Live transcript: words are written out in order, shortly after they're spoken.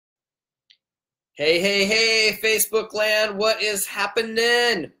Hey, hey, hey, Facebook land, what is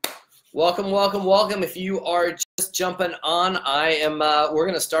happening? Welcome, welcome, welcome. If you are just jumping on, we're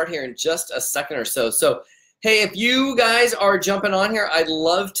going to start here in just a second or so. So, hey, if you guys are jumping on here, I'd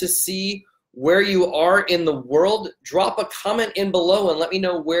love to see where you are in the world. Drop a comment in below and let me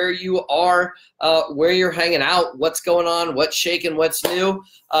know where you are, where you're hanging out, what's going on, what's shaking, what's new.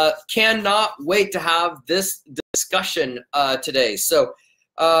 Cannot wait to have this discussion today. So,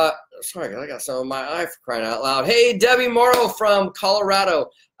 sorry, I got some of my eye for crying out loud. Hey, Debbie Morrow from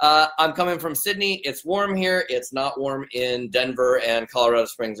Colorado. I'm coming from Sydney. It's warm here. It's not warm in Denver and Colorado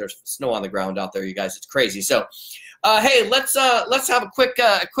Springs. There's snow on the ground out there, you guys. It's crazy. So, hey, let's have a quick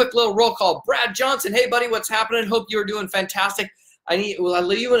little roll call. Brad Johnson, hey, buddy, what's happening? Hope you're doing fantastic. You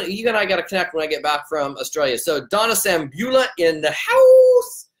and I got to connect when I get back from Australia. So, Donna Sambula in the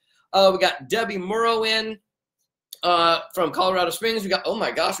house. We got Debbie Morrow in. From Colorado Springs, we got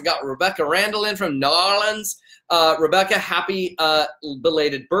Rebecca Randall in from New Orleans. Rebecca, happy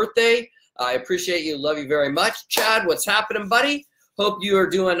belated birthday. I appreciate you, love you very much. Chad, what's happening, buddy? Hope you are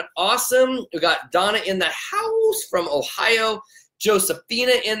doing awesome. We got Donna in the house from Ohio.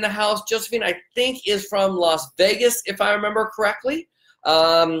 Josephina in the house. Josephina, I think, is from Las Vegas, if I remember correctly.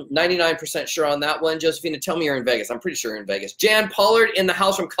 99% sure on that one. Josephina, tell me you're in Vegas. I'm pretty sure you're in Vegas. Jan Pollard in the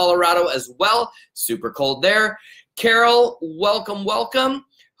house from Colorado as well. Super cold there. Carol, welcome, welcome.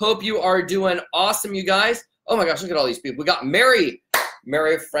 Hope you are doing awesome, you guys. Oh my gosh, look at all these people. We got Mary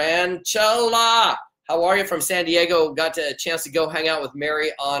Franchella. How are you from San Diego? Got a chance to go hang out with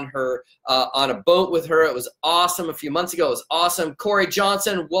Mary on her on a boat with her. It was awesome a few months ago. It was awesome. Corey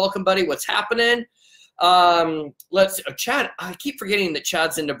Johnson, welcome, buddy. What's happening? Chad, I keep forgetting that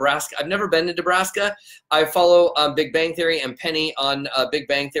Chad's in Nebraska. I've never been to Nebraska. I follow Big Bang Theory, and Penny on Big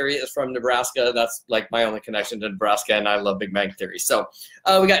Bang Theory is from Nebraska. That's like my only connection to Nebraska, and I love Big Bang Theory. So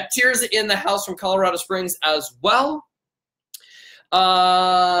we got Tears in the house from Colorado Springs as well.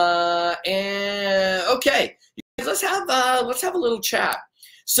 And okay, let's have a little chat.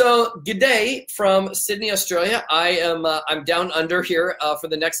 So, good day from Sydney, Australia. I'm down under here for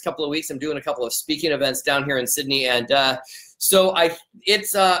the next couple of weeks. I'm doing a couple of speaking events down here in Sydney, and so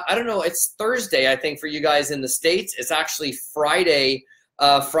it's I don't know. It's Thursday, I think, for you guys in the States. It's actually Friday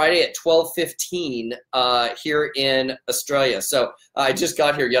at 12:15 here in Australia. So I just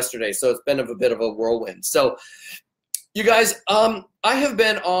got here yesterday, so it's been a bit of a whirlwind. So, you guys, I have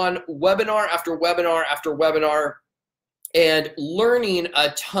been on webinar after webinar after webinar, and learning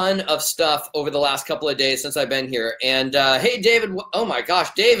a ton of stuff over the last couple of days since I've been here. And hey, David, oh my gosh,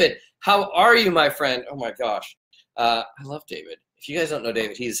 David, how are you, my friend? Oh my gosh, I love David. If you guys don't know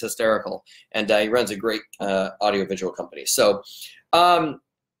David, he's hysterical, and he runs a great audiovisual company. So,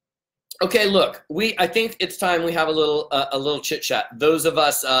 okay, look, I think it's time we have a little chit chat. Those of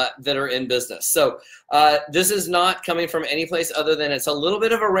us that are in business. So this is not coming from any place other than it's a little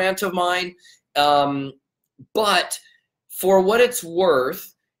bit of a rant of mine, but for what it's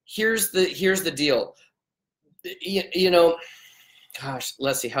worth, here's the deal. You know, gosh,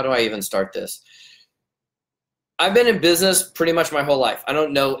 let's see, how do I even start this? I've been in business pretty much my whole life. I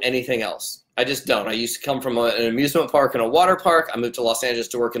don't know anything else. I just don't. I used to come from an amusement park and a water park. I moved to Los Angeles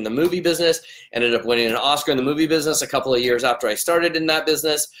to work in the movie business. Ended up winning an Oscar in the movie business a couple of years after I started in that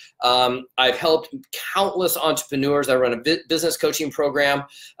business. I've helped countless entrepreneurs. I run a business coaching program.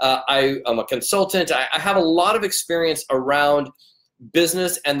 I'm a consultant. I have a lot of experience around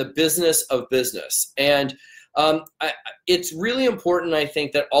business and the business of business. And it's really important, I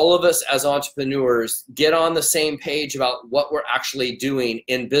think, that all of us as entrepreneurs get on the same page about what we're actually doing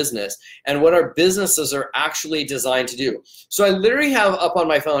in business and what our businesses are actually designed to do. So I literally have up on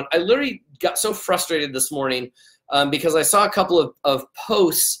my phone, I literally got so frustrated this morning because I saw a couple of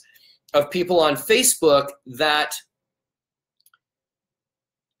posts of people on Facebook that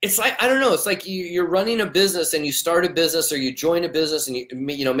it's like, I don't know, it's like you're running a business and you start a business or you join a business and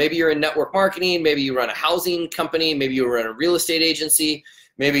you know, maybe you're in network marketing, maybe you run a housing company, maybe you run a real estate agency,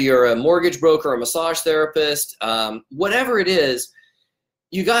 maybe you're a mortgage broker, a massage therapist, whatever it is.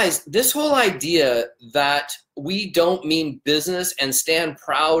 You guys, this whole idea that we don't mean business and stand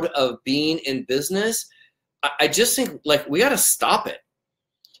proud of being in business, I just think like we got to stop it.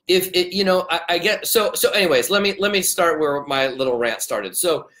 If it, you know, I get so anyways, let me start where my little rant started.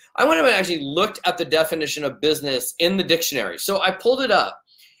 So I went and actually looked at the definition of business in the dictionary. So I pulled it up,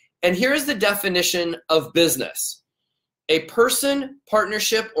 and here's the definition of business: a person,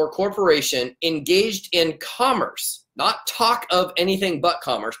 partnership, or corporation engaged in commerce, not talk of anything but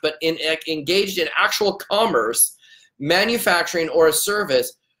commerce, but engaged in actual commerce, manufacturing, or a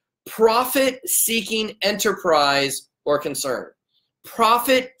service, profit-seeking enterprise or concern.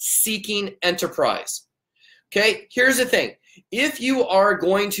 profit-seeking enterprise. Okay, here's the thing. If you are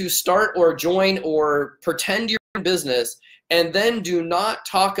going to start or join or pretend you're in business and then do not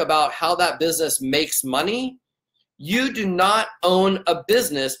talk about how that business makes money, you do not own a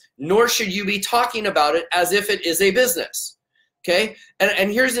business, nor should you be talking about it as if it is a business. Okay,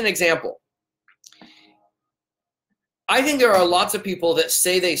 and here's an example. I think there are lots of people that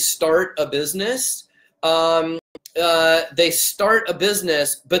say they start a business. They start a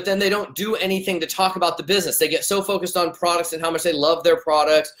business, but then they don't do anything to talk about the business. They get so focused on products and how much they love their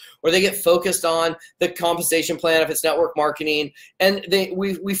products, or they get focused on the compensation plan if it's network marketing, and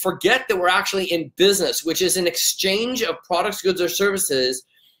we forget that we're actually in business, which is an exchange of products, goods, or services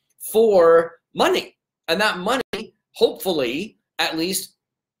for money. And that money, hopefully, at least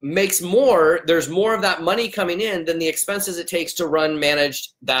makes more, there's more of that money coming in than the expenses it takes to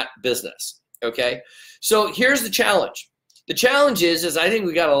manage that business, okay? So here's the challenge. The challenge is I think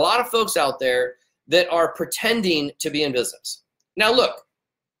we got a lot of folks out there that are pretending to be in business. Now look,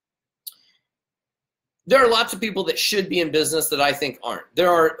 there are lots of people that should be in business that I think aren't. There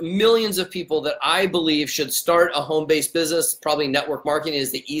are millions of people that I believe should start a home-based business. Probably network marketing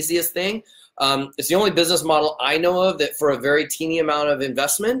is the easiest thing. It's the only business model I know of that for a very teeny amount of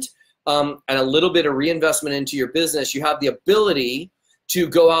investment and a little bit of reinvestment into your business, you have the ability to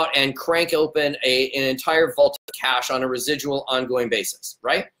go out and crank open an entire vault of cash on a residual ongoing basis,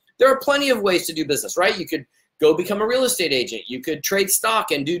 right? There are plenty of ways to do business, right? You could go become a real estate agent. You could trade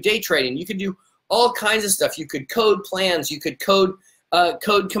stock and do day trading. You could do all kinds of stuff. You could code plans. You could code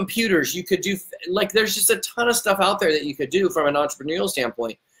computers. You could do, like, there's just a ton of stuff out there that you could do from an entrepreneurial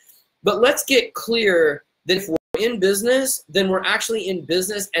standpoint. But let's get clear that if we're in business, then we're actually in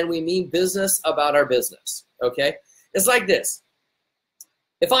business and we mean business about our business, okay? It's like this.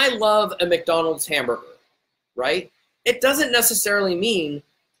 If I love a McDonald's hamburger, right, it doesn't necessarily mean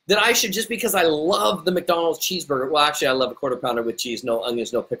that I should, just because I love the McDonald's cheeseburger, well, actually, I love a quarter pounder with cheese, no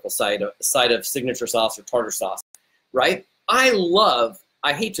onions, no pickle, side of signature sauce or tartar sauce, right? I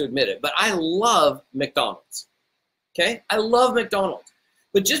hate to admit it, but I love McDonald's, okay? I love McDonald's.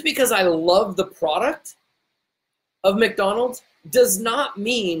 But just because I love the product of McDonald's does not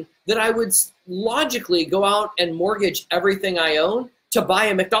mean that I would logically go out and mortgage everything I own to buy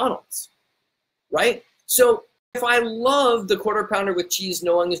a McDonald's, right? So if I love the quarter pounder with cheese,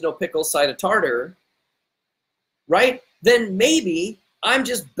 no onions, no pickles, side of tartar, right, then maybe I'm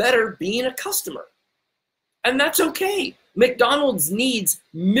just better being a customer. And that's okay. McDonald's needs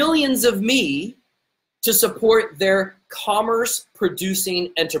millions of me to support their commerce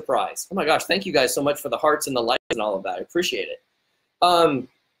producing enterprise. Oh my gosh, thank you guys so much for the hearts and the likes and all of that. I appreciate it.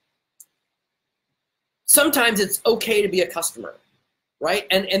 Sometimes it's okay to be a customer, right?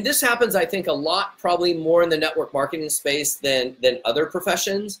 And this happens, I think, a lot, probably more in the network marketing space than other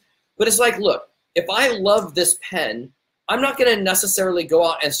professions. But it's like, look, if I love this pen, I'm not gonna necessarily go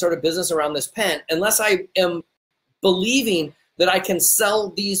out and start a business around this pen unless I am believing that I can sell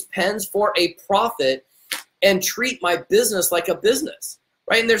these pens for a profit and treat my business like a business,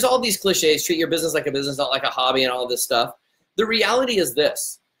 right? And there's all these cliches, treat your business like a business, not like a hobby and all this stuff. The reality is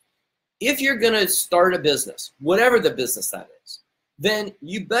this: if you're gonna start a business, whatever the business that is, then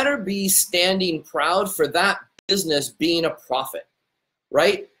you better be standing proud for that business being a profit,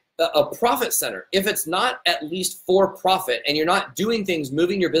 right? A profit center. If it's not at least for profit and you're not doing things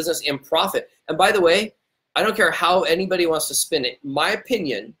moving your business in profit, and by the way, I don't care how anybody wants to spin it, my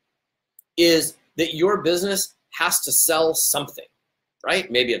opinion is that your business has to sell something, right?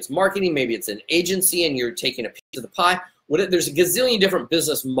 Maybe it's marketing, maybe it's an agency and you're taking a piece of the pie. There's a gazillion different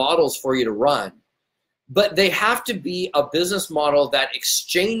business models for you to run, but they have to be a business model that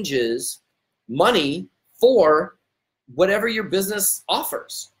exchanges money for whatever your business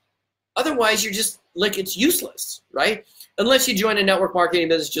offers. Otherwise, you're just, like, it's useless, right? Unless you join a network marketing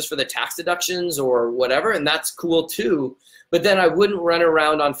business just for the tax deductions or whatever, and that's cool too. But then I wouldn't run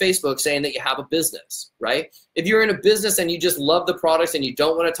around on Facebook saying that you have a business, right? If you're in a business and you just love the products and you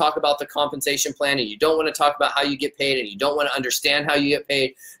don't want to talk about the compensation plan and you don't want to talk about how you get paid and you don't want to understand how you get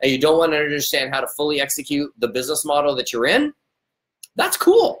paid and you don't want to understand how to fully execute the business model that you're in, that's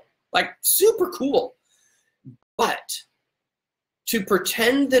cool, like super cool. But to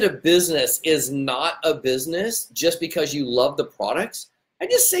pretend that a business is not a business just because you love the products, I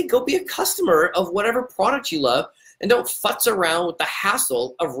just say go be a customer of whatever product you love and don't futz around with the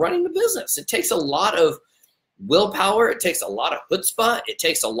hassle of running the business. It takes a lot of willpower. It takes a lot of chutzpah. It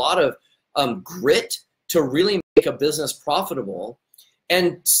takes a lot of grit to really make a business profitable.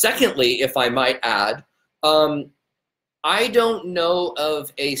 And secondly, if I might add, I don't know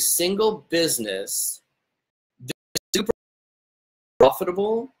of a single business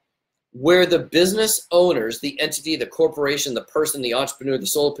profitable where the business owners, the entity, the corporation, the person, the entrepreneur, the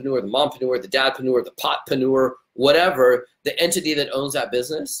solopreneur, the mompreneur, the dadpreneur, the potpreneur, whatever, the entity that owns that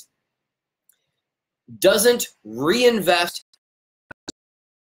business doesn't reinvest.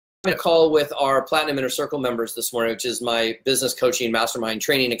 I'm going to call with our Platinum Inner Circle members this morning, which is my business coaching mastermind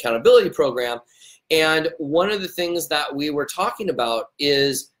training accountability program. And one of the things that we were talking about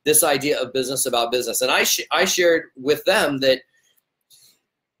is this idea of business about business. And I shared with them that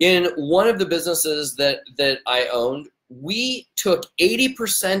in one of the businesses that I owned, we took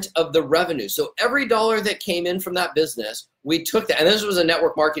 80% of the revenue. So every dollar that came in from that business, we took that. And this was a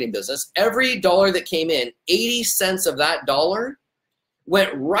network marketing business. Every dollar that came in, 80 cents of that dollar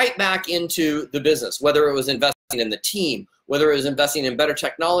went right back into the business, whether it was investing in the team, whether it was investing in better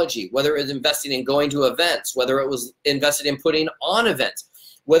technology, whether it was investing in going to events, whether it was invested in putting on events,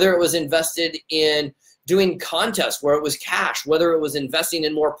 whether it was invested in doing contests where it was cash, whether it was investing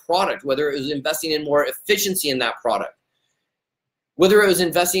in more product, whether it was investing in more efficiency in that product, whether it was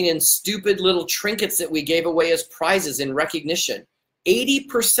investing in stupid little trinkets that we gave away as prizes in recognition.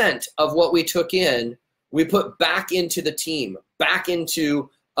 80% of what we took in, we put back into the team, back into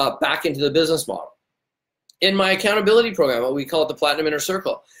the business model. In my accountability program, what we call it the Platinum Inner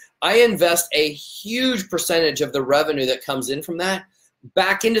Circle, I invest a huge percentage of the revenue that comes in from that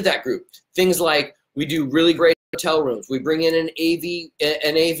back into that group. Things like we do really great hotel rooms. We bring in an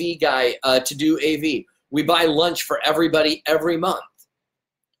AV guy to do AV. We buy lunch for everybody every month,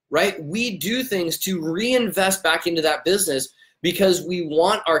 right? We do things to reinvest back into that business because we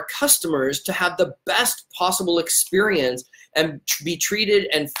want our customers to have the best possible experience and be treated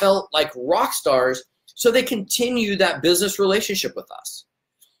and felt like rock stars so they continue that business relationship with us.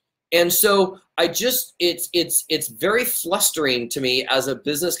 And so it's very flustering to me as a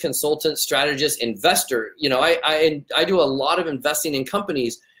business consultant, strategist, investor. You know, I do a lot of investing in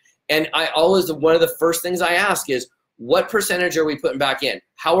companies, and one of the first things I ask is, what percentage are we putting back in?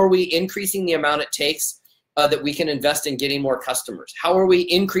 How are we increasing the amount it takes that we can invest in getting more customers? How are we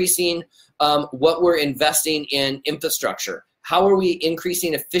increasing what we're investing in infrastructure? How are we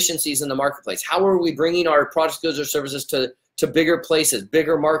increasing efficiencies in the marketplace? How are we bringing our products, goods, or services to bigger places,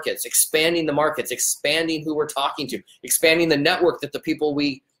 bigger markets, expanding the markets, expanding who we're talking to, expanding the network that the people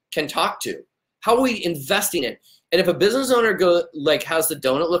we can talk to? How are we investing in? And if a business owner has the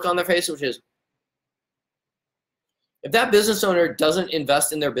donut look on their face, which is, if that business owner doesn't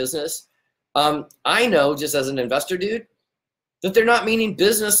invest in their business, I know just as an investor, dude, that they're not meaning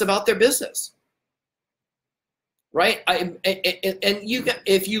business about their business, right?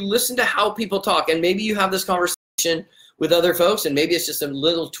 If you listen to how people talk, and maybe you have this conversation with other folks, and maybe it's just a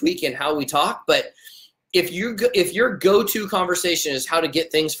little tweak in how we talk, but if your go-to conversation is how to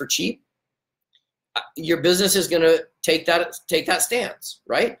get things for cheap, your business is going to take that stance,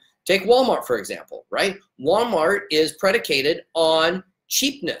 right? Take Walmart, for example, right? Walmart is predicated on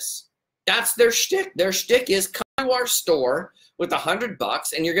cheapness. That's their shtick. Their shtick is come to our store with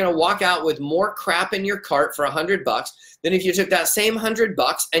 $100 and you're going to walk out with more crap in your cart for $100 than if you took that same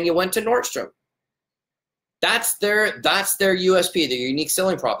 $100 and you went to Nordstrom. That's their USP, their unique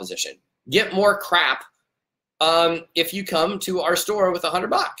selling proposition. Get more crap if you come to our store with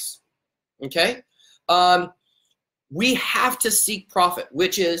 $100. Okay? We have to seek profit,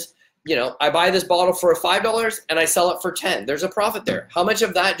 which is, you know, I buy this bottle for $5 and I sell it for $10. There's a profit there. How much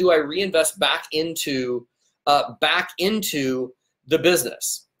of that do I reinvest back into the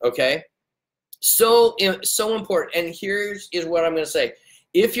business? Okay, so important. And here's what I'm going to say: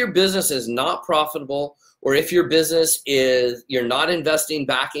 if your business is not profitable, or if your business you're not investing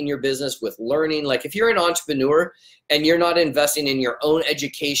back in your business with learning, like if you're an entrepreneur and you're not investing in your own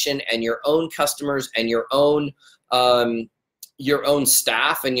education and your own customers and your own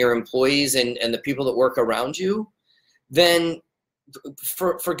staff and your employees and the people that work around you, then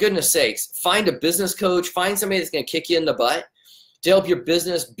for goodness sakes, find a business coach, find somebody that's going to kick you in the butt to help your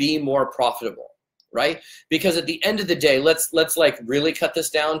business be more profitable, right? Because at the end of the day, let's like really cut this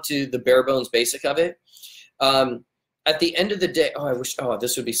down to the bare bones basic of it. At the end of the day,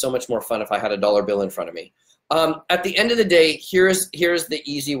 this would be so much more fun if I had a dollar bill in front of me. At the end of the day, here's the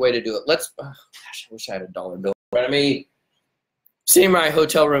easy way to do it. I wish I had a dollar bill in front of me. Sitting in my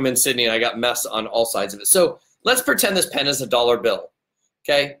hotel room in Sydney, and I got mess on all sides of it. So let's pretend this pen is a dollar bill,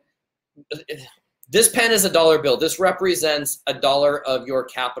 okay? This pen is a dollar bill. This represents $1 of your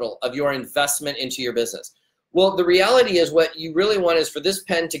capital, of your investment into your business. Well, the reality is what you really want is for this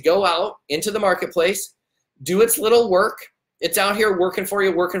pen to go out into the marketplace, do its little work. It's out here working for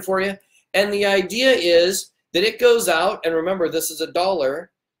you. And the idea is that it goes out, and remember, this is $1.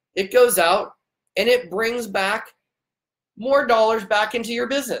 It goes out, and it brings back more dollars back into your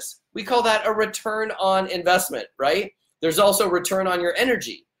business. We call that a return on investment, right? There's also return on your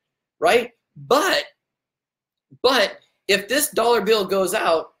energy, right? But if this dollar bill goes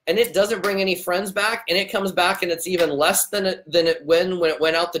out and it doesn't bring any friends back, and it comes back and it's even less than it when it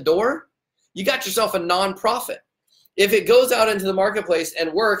went out the door, you got yourself a nonprofit. If it goes out into the marketplace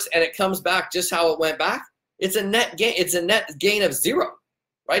and works and it comes back just how it went back, it's a net gain. It's a net gain of zero,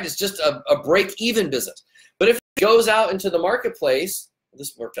 right? It's just a break-even business. But if it goes out into the marketplace,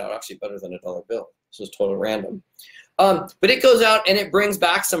 this worked out actually better than a dollar bill. This was totally random. But it goes out and it brings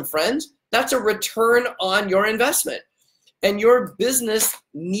back some friends. That's a return on your investment. And your business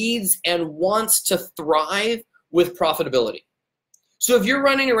needs and wants to thrive with profitability. So if you're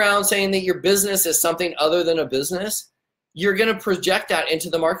running around saying that your business is something other than a business, you're going to project that into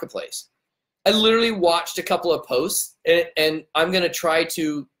the marketplace. I literally watched a couple of posts, and I'm going to try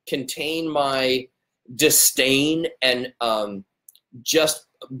to contain my disdain and just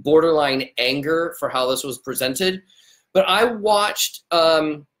borderline anger for how this was presented. But I watched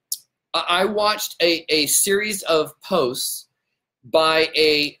a series of posts by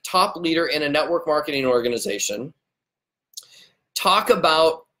a top leader in a network marketing organization talk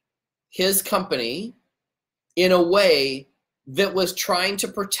about his company in a way that was trying to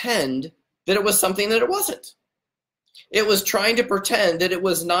pretend that it was something that it wasn't. It was trying to pretend that it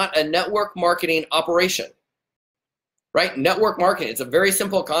was not a network marketing operation, right? Network marketing, it's a very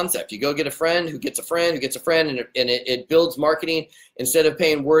simple concept. You go get a friend who gets a friend who gets a friend, and it builds marketing. Instead of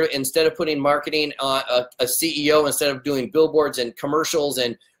putting marketing on a CEO, instead of doing billboards and commercials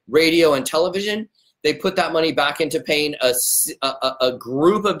and radio and television, they put that money back into paying a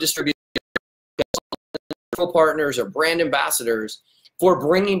group of distributors, partners, or brand ambassadors for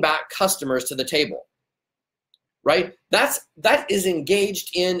bringing back customers to the table, right? That is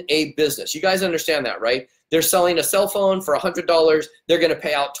engaged in a business. You guys understand that, right? They're selling a cell phone for $100. They're going to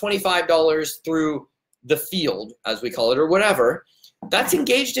pay out $25 through the field, as we call it, or whatever. That's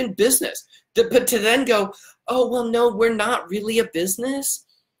engaged in business. But to then go, oh, well, no, we're not really a business.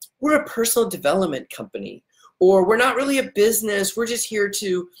 We're a personal development company. Or we're not really a business. We're just here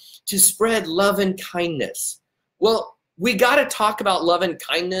to spread love and kindness. Well, we got to talk about love and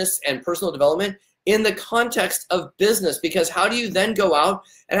kindness and personal development in the context of business, because how do you then go out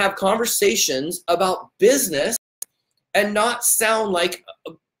and have conversations about business and not sound like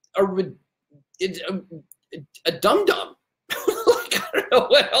a dum-dum? Like, I don't know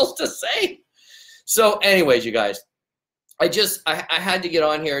what else to say. So anyways, you guys, I had to get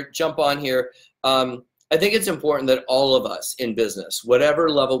on here, jump on here. I think it's important that all of us in business, whatever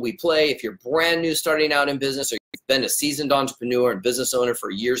level we play, if you're brand new starting out in business, or you've been a seasoned entrepreneur and business owner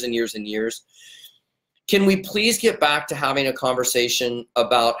for years and years and years, can we please get back to having a conversation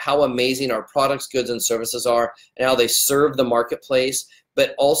about how amazing our products, goods, and services are and how they serve the marketplace,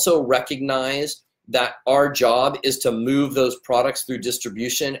 but also recognize that our job is to move those products through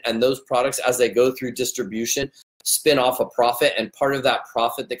distribution, and those products, as they go through distribution, spin off a profit, and part of that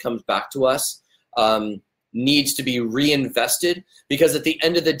profit that comes back to us needs to be reinvested, because at the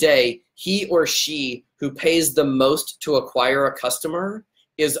end of the day, he or she who pays the most to acquire a customer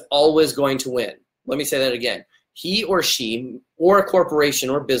is always going to win. Let me say that again. He or she, or a corporation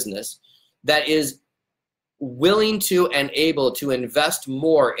or business that is willing to and able to invest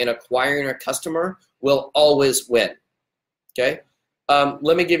more in acquiring a customer will always win. Okay?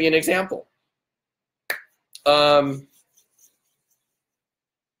 Let me give you an example.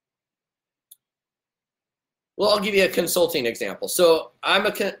 Well, I'll give you a consulting example. So I'm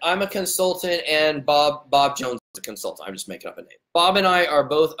a consultant, and Bob Jones is a consultant. I'm just making up a name. Bob and I are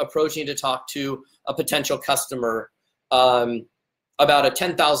both approaching to talk to a potential customer about a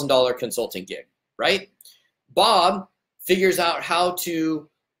 $10,000 consulting gig, right? Bob figures out how to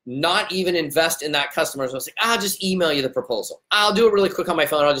not even invest in that customer. So it's like, I'll just email you the proposal. I'll do it really quick on my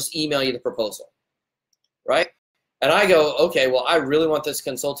phone. I'll just email you the proposal, right? And I go, okay, well, I really want this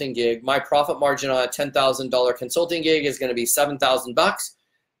consulting gig. My profit margin on a $10,000 consulting gig is going to be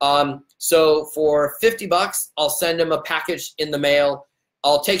 $7,000. So for $50, I'll send him a package in the mail.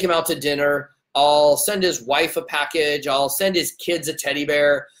 I'll take him out to dinner. I'll send his wife a package. I'll send his kids a teddy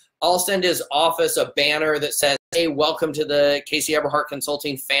bear. I'll send his office a banner that says, hey, welcome to the Casey Eberhart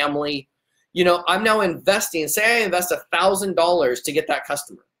Consulting family. You know, I'm now investing. Say I invest $1,000 to get that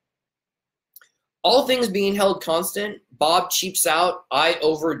customer. All things being held constant, Bob cheaps out, I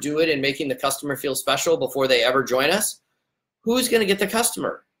overdo it in making the customer feel special before they ever join us. Who's going to get the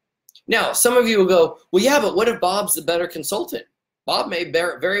customer? Now, some of you will go, well, yeah, but what if Bob's the better consultant? Bob may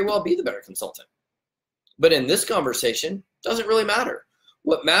very well be the better consultant. But in this conversation, it doesn't really matter.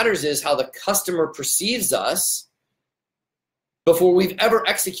 What matters is how the customer perceives us before we've ever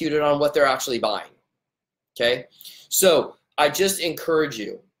executed on what they're actually buying. Okay, so I just encourage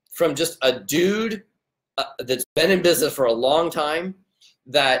you, from just a dude that's been in business for a long time,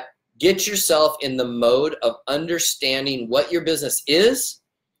 that get yourself in the mode of understanding what your business is.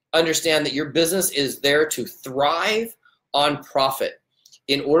 Understand that your business is there to thrive on profit.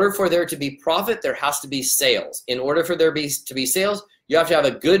 In order for there to be profit, there has to be sales. In order for there to be sales, you have to have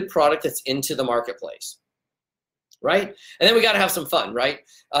a good product that's into the marketplace, right? And then we got to have some fun, right?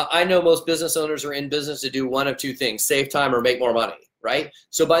 I know most business owners are in business to do one of two things: save time or make more money, right?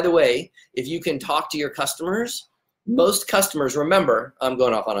 So by the way, if you can talk to your customers, most customers, remember, I'm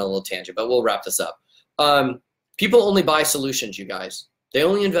going off on a little tangent, but we'll wrap this up. People only buy solutions, you guys. They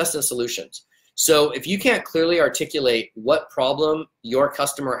only invest in solutions. So if you can't clearly articulate what problem your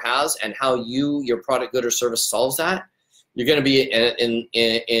customer has and how your product, good, or service solves that, you're going to be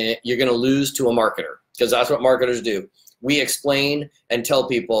you're going to lose to a marketer, because that's what marketers do. We explain and tell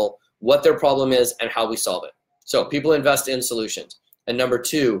people what their problem is and how we solve it. So people invest in solutions. And number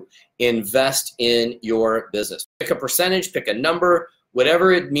two, invest in your business. Pick a percentage, pick a number,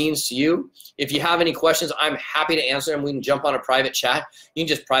 whatever it means to you. If you have any questions, I'm happy to answer them. We can jump on a private chat. You can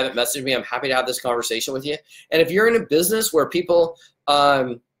just private message me. I'm happy to have this conversation with you. And if you're in a business where people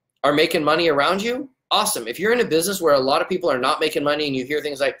are making money around you, awesome. If you're in a business where a lot of people are not making money and you hear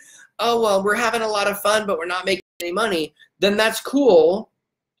things like, oh, well, we're having a lot of fun, but we're not making any money, then that's cool.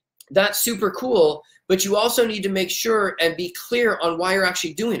 That's super cool. But you also need to make sure and be clear on why you're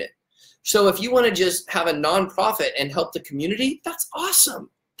actually doing it. So if you want to just have a nonprofit and help the community, that's awesome.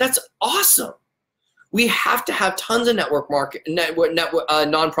 That's awesome. We have to have tons of nonprofits.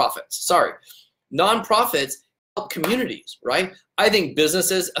 Sorry, nonprofits help communities, right? I think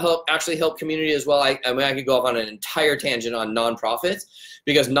businesses actually help community as well. I mean, I could go off on an entire tangent on nonprofits,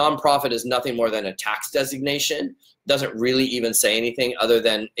 because nonprofit is nothing more than a tax designation. Doesn't really even say anything other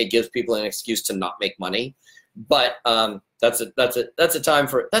than it gives people an excuse to not make money. But that's a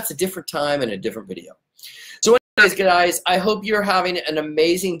different time and a different video. So anyways, guys, I hope you're having an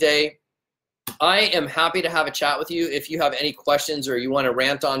amazing day. I am happy to have a chat with you. If you have any questions or you want to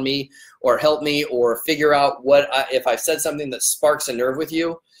rant on me or help me or figure out if I've said something that sparks a nerve with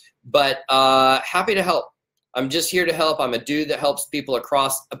you, but happy to help. I'm just here to help. I'm a dude that helps people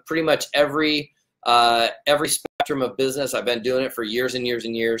across pretty much every spectrum of business. I've been doing it for years and years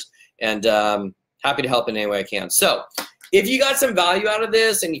and years, and happy to help in any way I can. So if you got some value out of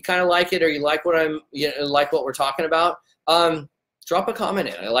this and you kind of like it, or you like what like what we're talking about, drop a comment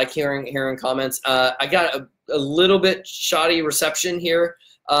in. I like hearing comments. I got a little bit shoddy reception here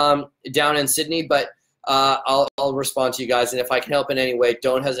down in Sydney, but I'll respond to you guys. And if I can help in any way,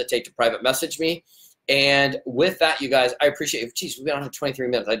 don't hesitate to private message me. And with that, you guys, I appreciate it. Geez, we've been on for 23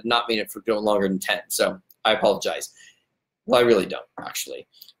 minutes. I did not mean it for going longer than 10, so I apologize. Well, I really don't, actually.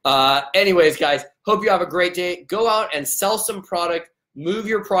 Anyways, guys, hope you have a great day. Go out and sell some product. Move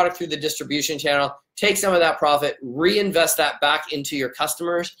your product through the distribution channel. Take some of that profit, reinvest that back into your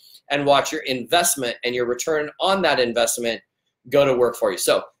customers, and watch your investment and your return on that investment go to work for you.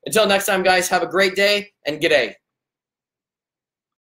 So until next time, guys, have a great day and g'day.